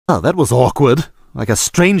Oh, that was awkward. Like a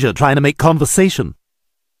stranger trying to make conversation.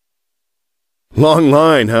 Long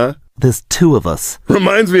line, huh? There's two of us.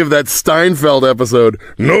 Reminds me of that Steinfeld episode,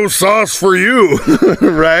 No Sauce for You,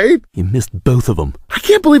 right? You missed both of them. I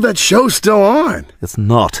can't believe that show's still on. It's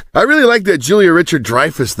not. I really like that Julia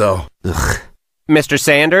Richard-Dreyfuss, though. Ugh. Mr.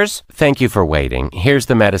 Sanders, thank you for waiting. Here's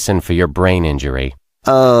the medicine for your brain injury.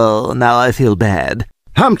 Oh, now I feel bad.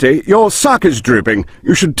 Humpty, your sock is drooping.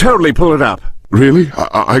 You should totally pull it up. Really?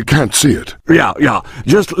 I can't see it. Yeah.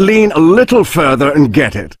 Just lean a little further and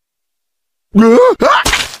get it.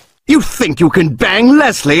 You think you can bang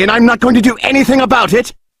Leslie and I'm not going to do anything about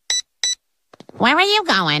it? Where are you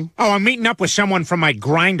going? Oh, I'm meeting up with someone from my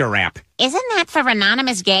Grindr app. Isn't that for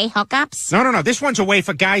anonymous gay hookups? No. This one's a way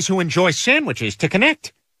for guys who enjoy sandwiches to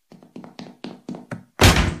connect.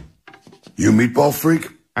 You meatball freak?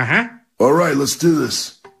 Uh-huh. All right, let's do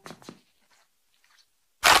this.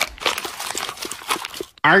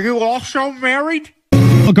 Are you also married?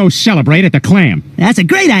 We'll go celebrate at the Clam. That's a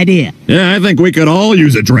great idea. Yeah, I think we could all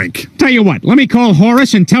use a drink. Tell you what, let me call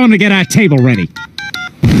Horace and tell him to get our table ready.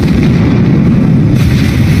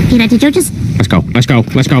 Peter, did you just... Let's go.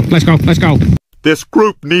 This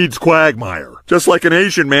group needs Quagmire, just like an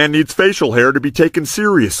Asian man needs facial hair to be taken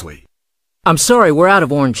seriously. I'm sorry, we're out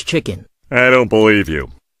of orange chicken. I don't believe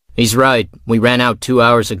you. He's right. We ran out 2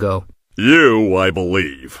 hours ago. You, I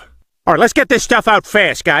believe. All right, let's get this stuff out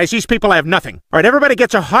fast, guys. These people have nothing. All right, everybody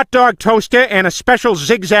gets a hot dog toaster and a special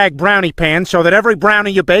zigzag brownie pan so that every brownie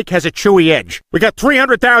you bake has a chewy edge. We got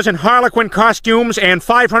 300,000 Harlequin costumes and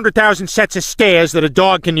 500,000 sets of stairs that a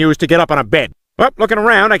dog can use to get up on a bed. Well, looking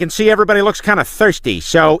around, I can see everybody looks kind of thirsty,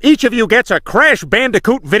 so each of you gets a Crash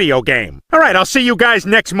Bandicoot video game. All right, I'll see you guys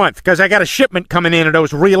next month, because I got a shipment coming in of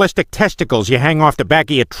those realistic testicles you hang off the back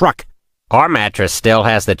of your truck. Our mattress still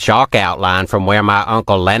has the chalk outline from where my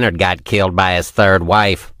Uncle Leonard got killed by his third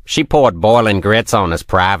wife. She poured boiling grits on his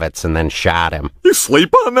privates and then shot him. You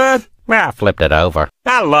sleep on that? Well, I flipped it over.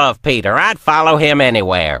 I love Peter. I'd follow him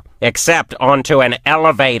anywhere, except onto an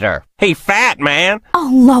elevator. He fat, man. Oh,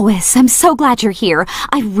 Lois, I'm so glad you're here.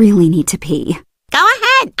 I really need to pee. Go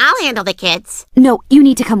ahead. I'll handle the kids. No, you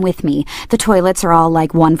need to come with me. The toilets are all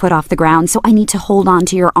like 1 foot off the ground, so I need to hold on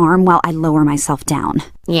to your arm while I lower myself down.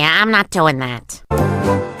 Yeah, I'm not doing that.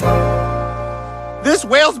 This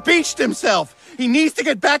whale's beached himself. He needs to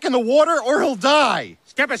get back in the water or he'll die.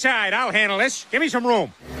 Step aside. I'll handle this. Give me some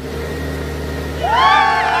room.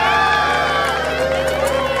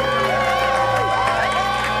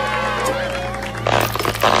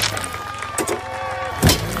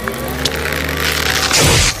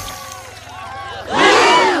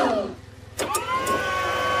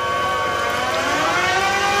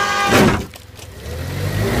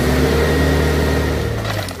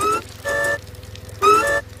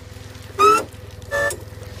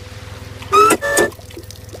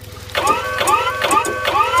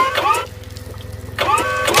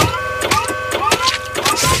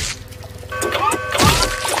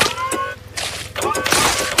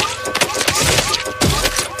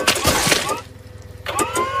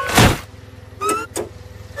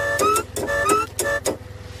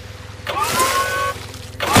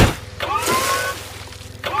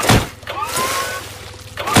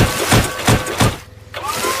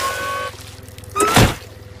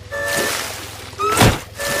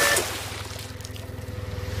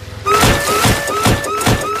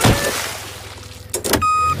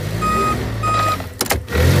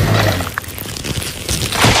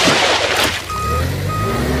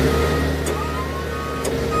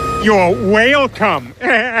 You're welcome.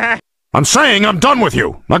 I'm saying I'm done with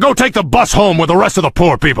you. Now go take the bus home with the rest of the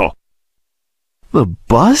poor people. The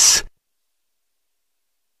bus?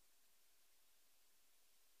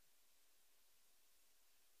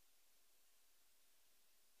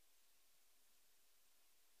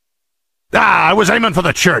 I was aiming for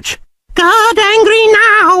the church. God angry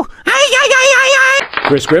now! Aye.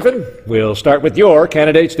 Chris Griffin, we'll start with your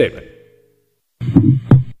candidate statement.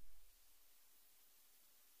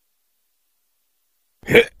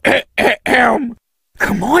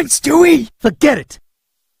 Come on, Stewie! Forget it!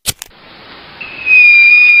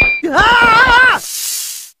 Ah!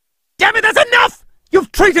 Damn it, that's enough!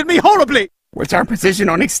 You've treated me horribly! What's our position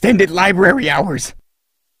on extended library hours?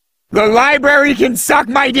 The library can suck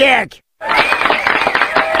my dick!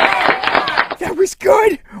 That was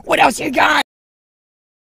good! What else you got?